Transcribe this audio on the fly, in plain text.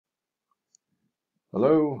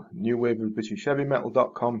Hello, New Wave of British Heavy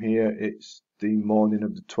Metal.com here. It's the morning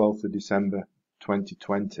of the 12th of December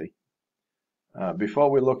 2020. Before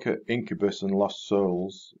we look at Incubus and Lost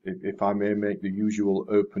Souls, if I may make the usual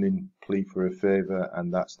opening plea for a favour,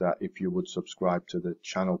 and that's that if you would subscribe to the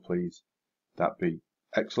channel, please, that'd be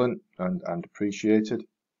excellent and appreciated.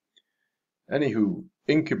 Anywho,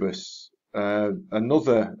 Incubus,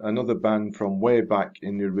 another band from way back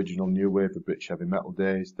in the original New Wave of British Heavy Metal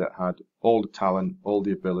days that had all the talent, all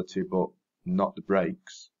the ability, but not the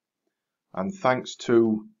breaks. And thanks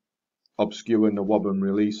to obscure Nawabum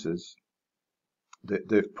releases,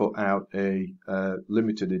 they've put out a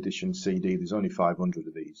limited edition CD. There's only 500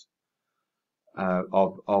 of these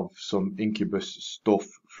of some Incubus stuff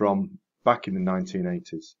from back in the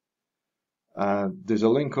 1980s. There's a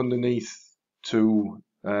link underneath to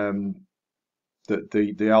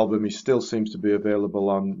the album still seems to be available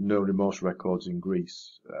on No Remorse Records in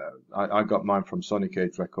Greece. I got mine from Sonic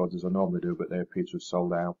Age Records as I normally do, but they appear to have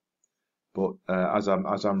sold out. But as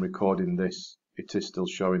I'm recording this, it is still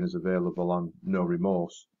showing as available on No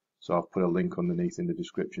Remorse. So I've put a link underneath in the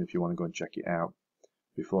description if you want to go and check it out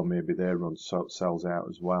before maybe their run sells out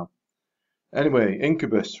as well. Anyway,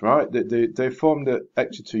 Incubus, right? They formed at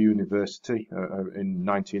Exeter University in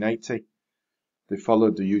 1980. They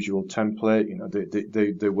followed the usual template. You know,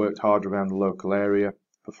 they worked hard around the local area,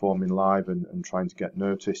 performing live and trying to get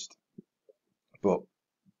noticed, but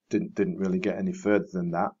didn't really get any further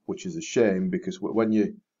than that, which is a shame because when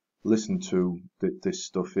you listen to this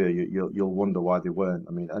stuff here, you'll wonder why they weren't.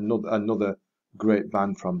 I mean, another great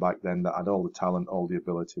band from back then that had all the talent, all the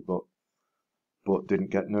ability, but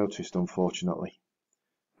didn't get noticed, unfortunately.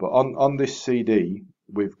 But on this CD,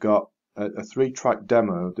 we've got a 3-track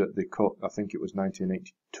demo that they cut, I think it was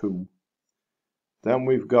 1982. Then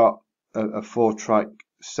we've got a 4-track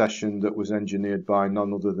session that was engineered by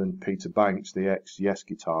none other than Peter Banks, the ex-Yes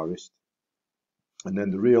guitarist. And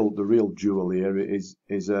then the real jewel here is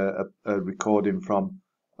a recording from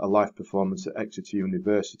a live performance at Exeter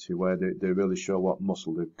University where they really show what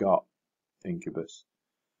muscle they've got, Incubus.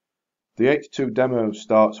 The 82 demo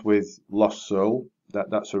starts with Lost Soul.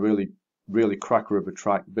 That's a really cracker of a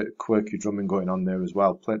track, bit of quirky drumming going on there as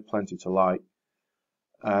well, plenty to like.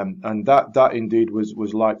 And that indeed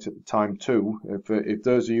was liked at the time too. If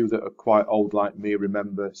those of you that are quite old like me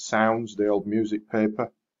remember Sounds, the old music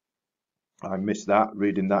paper, I miss that,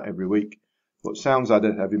 reading that every week. But Sounds had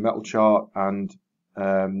a heavy metal chart, and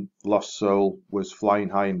Lost Soul was flying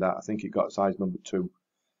high in that. I think it got size number 2.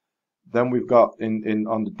 Then we've got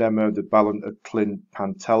on the demo the Ballad of Clint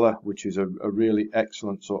Pantella, which is a really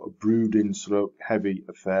excellent sort of brooding, stroke heavy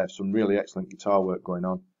affair. Some really excellent guitar work going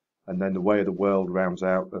on. And then The Way of the World rounds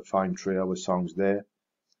out a fine trio of songs there.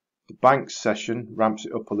 The Banks session ramps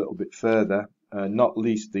it up a little bit further, not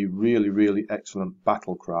least the really excellent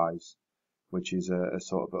Battle Cries, which is a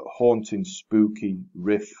sort of a haunting, spooky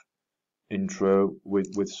riff intro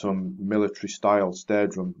with some military style snare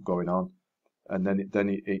drum going on. And then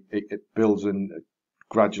it builds in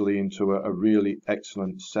gradually into a really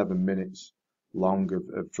excellent 7 minutes long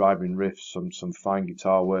of driving riffs, some fine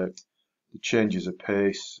guitar work, the changes of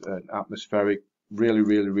pace, atmospheric,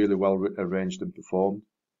 really well arranged and performed.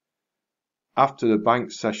 After the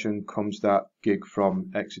Banks session comes that gig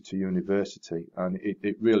from Exeter University, and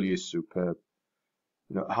it really is superb.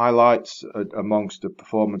 You know, highlights amongst the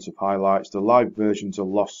performance of highlights, the live versions of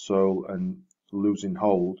Lost Soul and Losing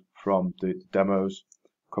Hold from the demos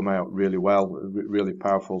come out really well, really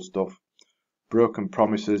powerful stuff. Broken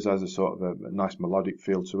Promises has a sort of a nice melodic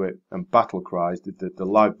feel to it, and Battle Cries, the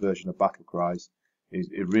live version of Battle Cries,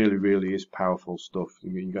 it really is powerful stuff.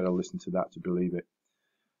 You got to listen to that to believe it.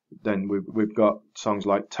 Then we've got songs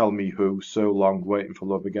like Tell Me Who, So Long, Waiting for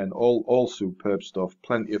Love Again, all superb stuff.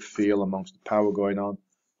 Plenty of feel amongst the power going on,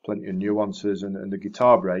 plenty of nuances, and the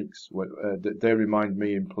guitar breaks. They remind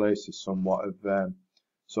me in places somewhat of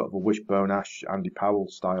sort of a Wishbone Ash, Andy Powell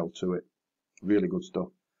style to it. Really good stuff.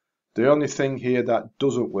 The only thing here that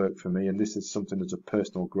doesn't work for me, and this is something that's a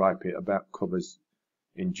personal gripe here about covers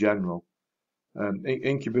in general,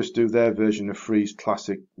 Incubus do their version of Free's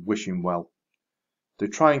classic Wishing Well. They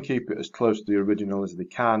try and keep it as close to the original as they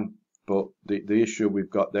can, but the issue we've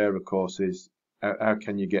got there, of course, is how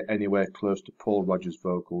can you get anywhere close to Paul Rodgers'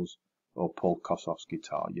 vocals or Paul Kossoff's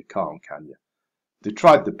guitar? You can't, can you? They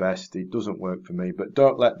tried the best, it doesn't work for me, but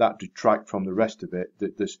don't let that detract from the rest of it.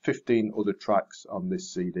 There's 15 other tracks on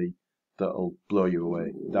this CD that'll blow you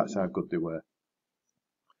away. That's how good they were.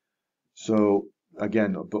 So,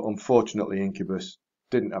 again, but unfortunately Incubus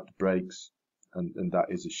didn't have the breaks, and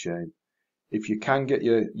that is a shame. If you can get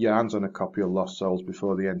your hands on a copy of Lost Souls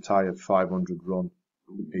before the entire 500 run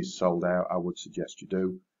is sold out, I would suggest you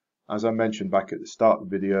do. As I mentioned back at the start of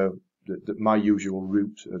the video, that my usual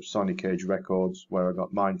route of Sonic Age Records, where I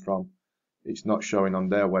got mine from, it's not showing on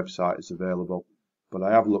their website as available, but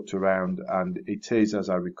I have looked around and it is, as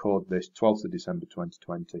I record this, 12th of December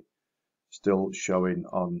 2020, still showing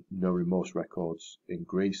on No Remorse Records in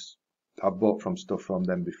Greece. I've bought stuff from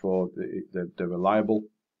them before, they're reliable.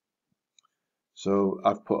 So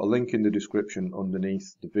I've put a link in the description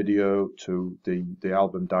underneath the video to the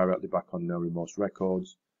album directly back on No Remorse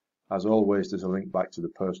Records. As always, there's a link back to the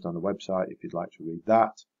post on the website if you'd like to read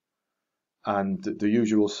that. And the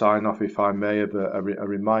usual sign off, if I may, of a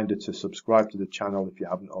reminder to subscribe to the channel if you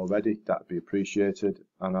haven't already. That'd be appreciated.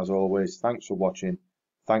 And as always, thanks for watching,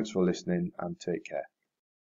 thanks for listening, and take care.